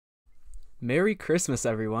Merry Christmas,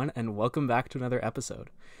 everyone, and welcome back to another episode.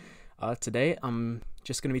 Today, I'm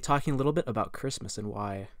just going to be talking a little bit about Christmas and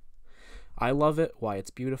why I love it, why it's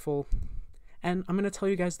beautiful, and I'm going to tell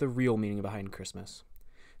you guys the real meaning behind Christmas.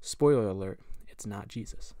 Spoiler alert, it's not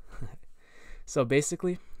Jesus. So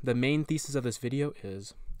basically, the main thesis of this video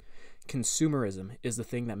is consumerism is the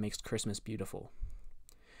thing that makes Christmas beautiful.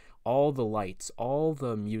 All the lights, all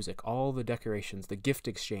the music, all the decorations, the gift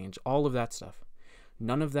exchange, all of that stuff.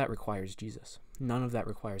 None of that requires Jesus. None of that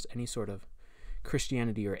requires any sort of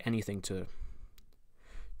Christianity or anything to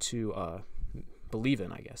believe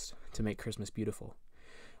in, I guess, to make Christmas beautiful.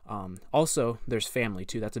 Also, there's family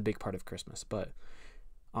too. That's a big part of Christmas. But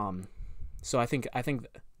so I think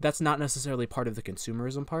that's not necessarily part of the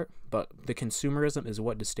consumerism part. But the consumerism is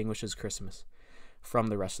what distinguishes Christmas from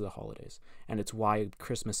the rest of the holidays, and it's why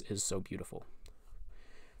Christmas is so beautiful.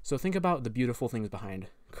 So think about the beautiful things behind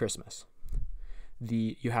Christmas.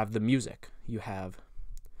 You have the music, you have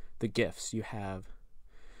the gifts, you have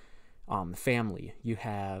family, you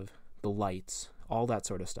have the lights, all that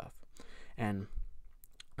sort of stuff. And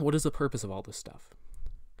what is the purpose of all this stuff?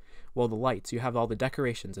 Well, the lights, you have all the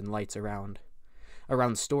decorations and lights around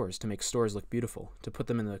stores to make stores look beautiful, to put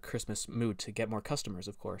them in the Christmas mood, to get more customers,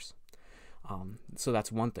 of course. So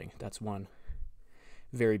that's one thing. That's one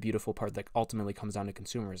very beautiful part that ultimately comes down to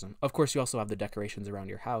consumerism. Of course, you also have the decorations around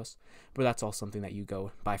your house, but that's all something that you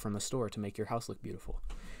go buy from the store to make your house look beautiful.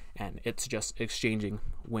 And it's just exchanging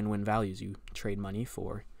win-win values. You trade money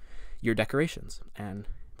for your decorations. And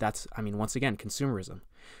that's, once again, consumerism.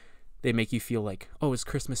 They make you feel like, oh, it's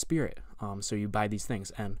Christmas spirit. So you buy these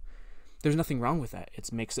things. And there's nothing wrong with that.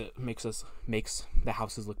 It makes the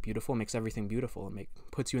houses look beautiful, makes everything beautiful.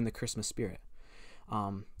 Puts you in the Christmas spirit.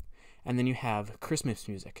 And then you have Christmas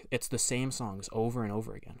music. It's the same songs over and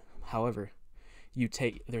over again. However,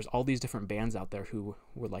 there's all these different bands out there who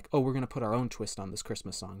were like, oh, we're going to put our own twist on this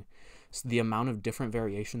Christmas song. So the amount of different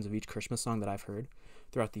variations of each Christmas song that I've heard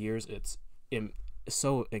throughout the years,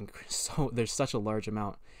 so there's such a large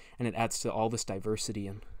amount, and it adds to all this diversity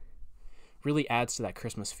and really adds to that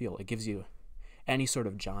Christmas feel. It gives you any sort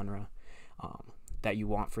of genre that you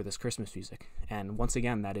want for this Christmas music. And once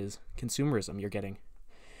again, that is consumerism.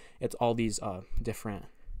 It's all these different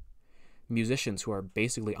musicians who are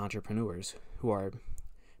basically entrepreneurs who are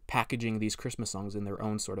packaging these Christmas songs in their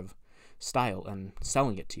own sort of style and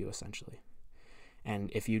selling it to you, essentially.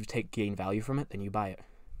 And if you gain value from it, then you buy it.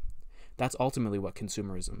 That's ultimately what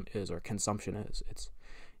consumerism is, or consumption is. It's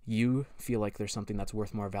you feel like there's something that's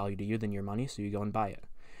worth more value to you than your money, so you go and buy it.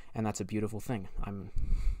 And that's a beautiful thing.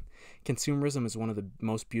 Consumerism is one of the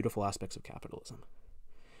most beautiful aspects of capitalism.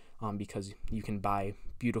 Because you can buy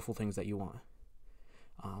beautiful things that you want.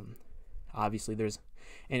 Obviously, there's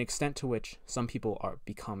an extent to which some people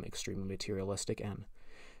become extremely materialistic and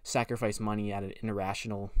sacrifice money at an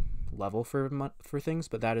irrational level for things,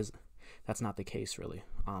 but that's not the case really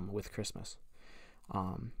with Christmas.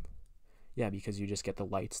 Because you just get the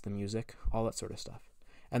lights, the music, all that sort of stuff.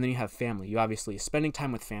 And then you have family. You obviously, spending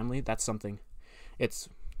time with family, that's something, it's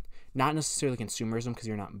not necessarily consumerism because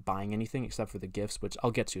you're not buying anything except for the gifts, which I'll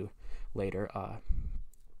get to later.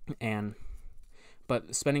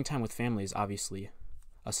 But spending time with family is obviously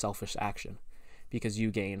a selfish action because you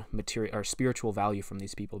gain material or spiritual value from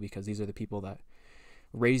these people, because these are the people that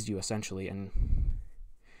raised you essentially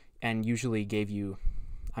and usually gave you,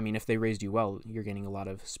 if they raised you well, you're gaining a lot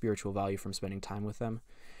of spiritual value from spending time with them.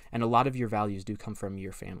 And a lot of your values do come from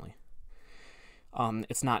your family.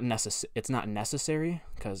 It's not necessary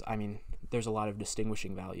because there's a lot of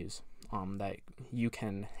distinguishing values that you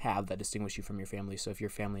can have that distinguish you from your family. So if your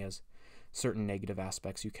family has certain negative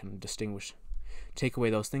aspects, you can take away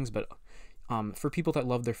those things. But for people that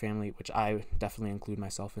love their family, which I definitely include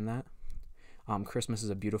myself in that, Christmas is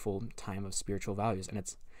a beautiful time of spiritual values, and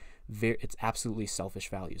it's absolutely selfish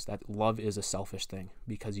values. That love is a selfish thing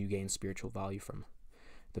because you gain spiritual value from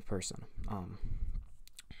the person.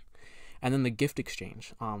 And then the gift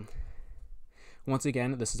exchange. Once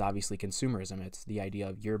again, this is obviously consumerism. It's the idea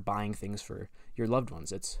of you're buying things for your loved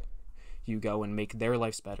ones. It's you go and make their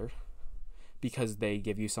lives better because they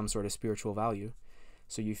give you some sort of spiritual value.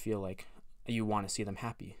 So you feel like you want to see them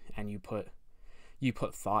happy, and you put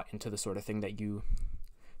thought into the sort of thing that you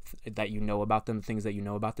know about them, things that you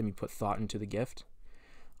know about them. You put thought into the gift,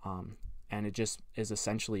 and it just is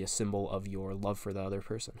essentially a symbol of your love for the other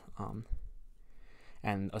person.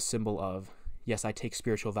 And a symbol of, yes, I take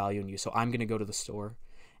spiritual value in you, so I'm going to go to the store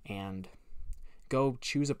and go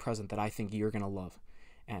choose a present that I think you're going to love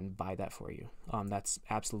and buy that for you. That's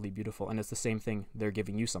absolutely beautiful. And it's the same thing. They're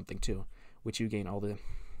giving you something too, which you gain all the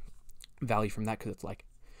value from that because it's like,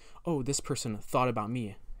 oh, this person thought about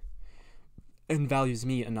me and values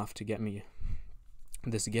me enough to get me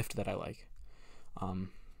this gift that I like. And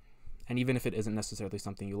even if it isn't necessarily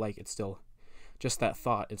something you like, it's still just that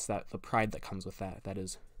thought. It's the pride that comes with that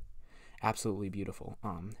is absolutely beautiful.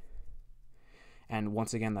 And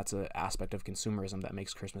once again, that's an aspect of consumerism that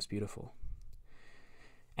makes Christmas beautiful.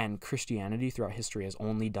 And Christianity throughout history has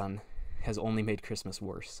only made Christmas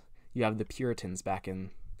worse. You have the Puritans back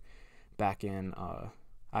in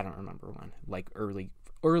I don't remember when, like early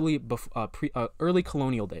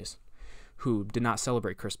colonial days, who did not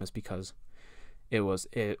celebrate Christmas because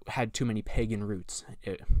it had too many pagan roots.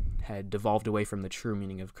 It had devolved away from the true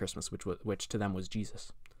meaning of Christmas, which to them was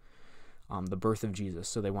Jesus, the birth of Jesus.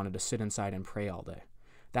 So they wanted to sit inside and pray all day.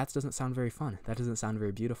 That doesn't sound very fun. That doesn't sound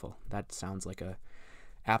very beautiful. That sounds like a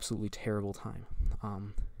absolutely terrible time.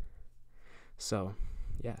 So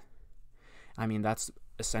yeah, I mean, that's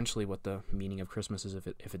essentially what the meaning of Christmas is.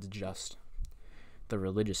 If it's just the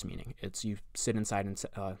religious meaning, it's you sit inside and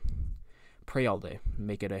pray all day,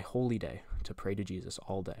 make it a holy day to pray to Jesus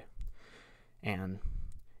all day. And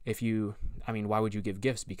why would you give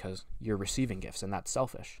gifts? Because you're receiving gifts, and that's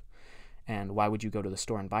selfish. And why would you go to the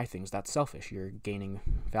store and buy things? That's selfish. You're gaining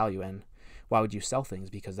value. And why would you sell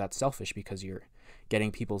things? Because that's selfish, because you're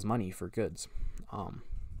getting people's money for goods.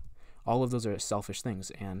 All of those are selfish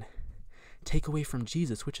things, and take away from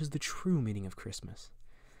Jesus, which is the true meaning of Christmas.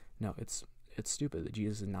 No, it's stupid that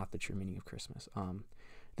Jesus is not the true meaning of Christmas.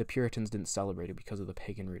 The Puritans didn't celebrate it because of the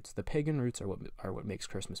pagan roots. The pagan roots are what makes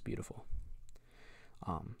Christmas beautiful.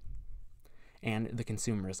 And the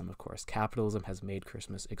consumerism, of course. Capitalism has made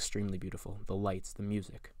Christmas extremely beautiful. The lights, the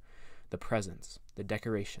music, the presents, the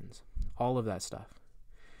decorations, all of that stuff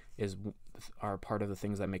are part of the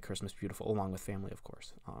things that make Christmas beautiful, along with family, of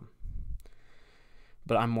course.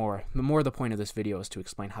 But the point of this video is to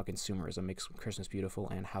explain how consumerism makes Christmas beautiful,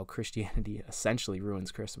 and how Christianity essentially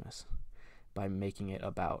ruins Christmas by making it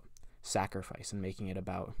about sacrifice and making it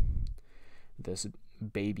about this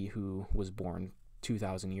baby who was born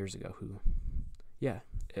 2,000 years ago.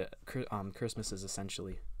 Christmas is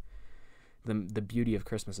essentially the beauty of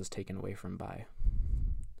Christmas is taken away from by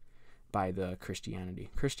the Christianity.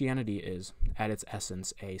 Christianity is at its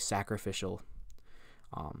essence a sacrificial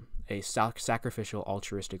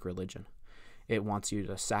altruistic religion. It wants you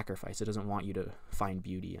to sacrifice. It doesn't want you to find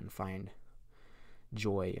beauty and find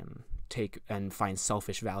joy and find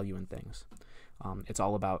selfish value in things. It's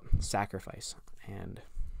all about sacrifice, and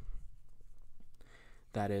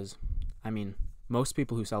that is, most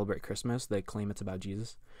people who celebrate Christmas, they claim it's about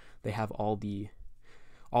Jesus. They have all the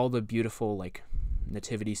beautiful, like,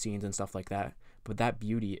 nativity scenes and stuff like that, but that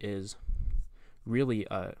beauty is really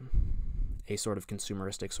a sort of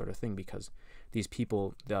consumeristic sort of thing, because these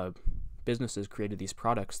people, the businesses, created these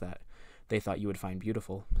products that they thought you would find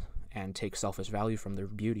beautiful and take selfish value from their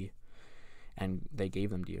beauty, and they gave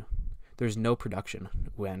them to you. There's no production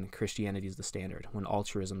when Christianity is the standard, when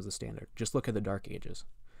altruism is the standard. Just look at the Dark Ages.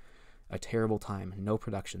 A terrible time, no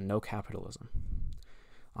production, no capitalism.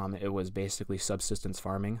 It was basically subsistence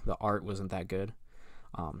farming. The art wasn't that good.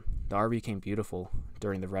 The art became beautiful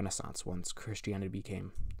during the Renaissance, once Christianity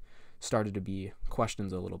started to be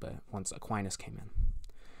questioned a little bit, once Aquinas came in.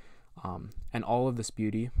 And all of this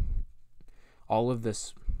beauty, all of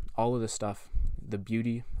this stuff, the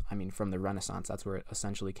beauty, from the Renaissance, that's where it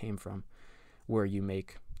essentially came from, where you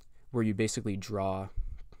basically draw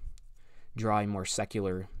a more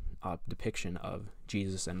secular depiction of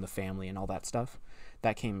Jesus and the family and all that stuff.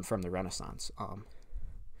 That came from the Renaissance.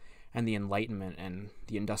 And the Enlightenment and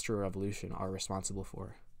the Industrial Revolution are responsible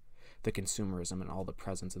for the consumerism and all the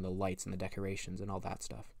presents and the lights and the decorations and all that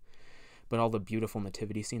stuff. But all the beautiful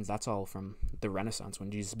nativity scenes, that's all from the Renaissance,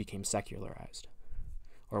 when Jesus became secularized,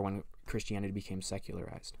 or when Christianity became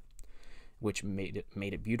secularized, which made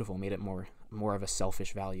it beautiful, made it more of a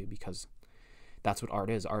selfish value, because that's what art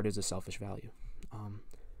is. Art is a selfish value.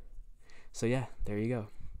 So yeah, there you go.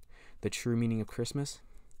 The true meaning of Christmas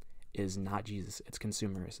is not Jesus, it's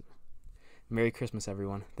consumerism. Merry Christmas,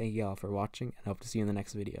 everyone. Thank you all for watching, and I hope to see you in the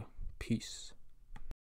next video. Peace.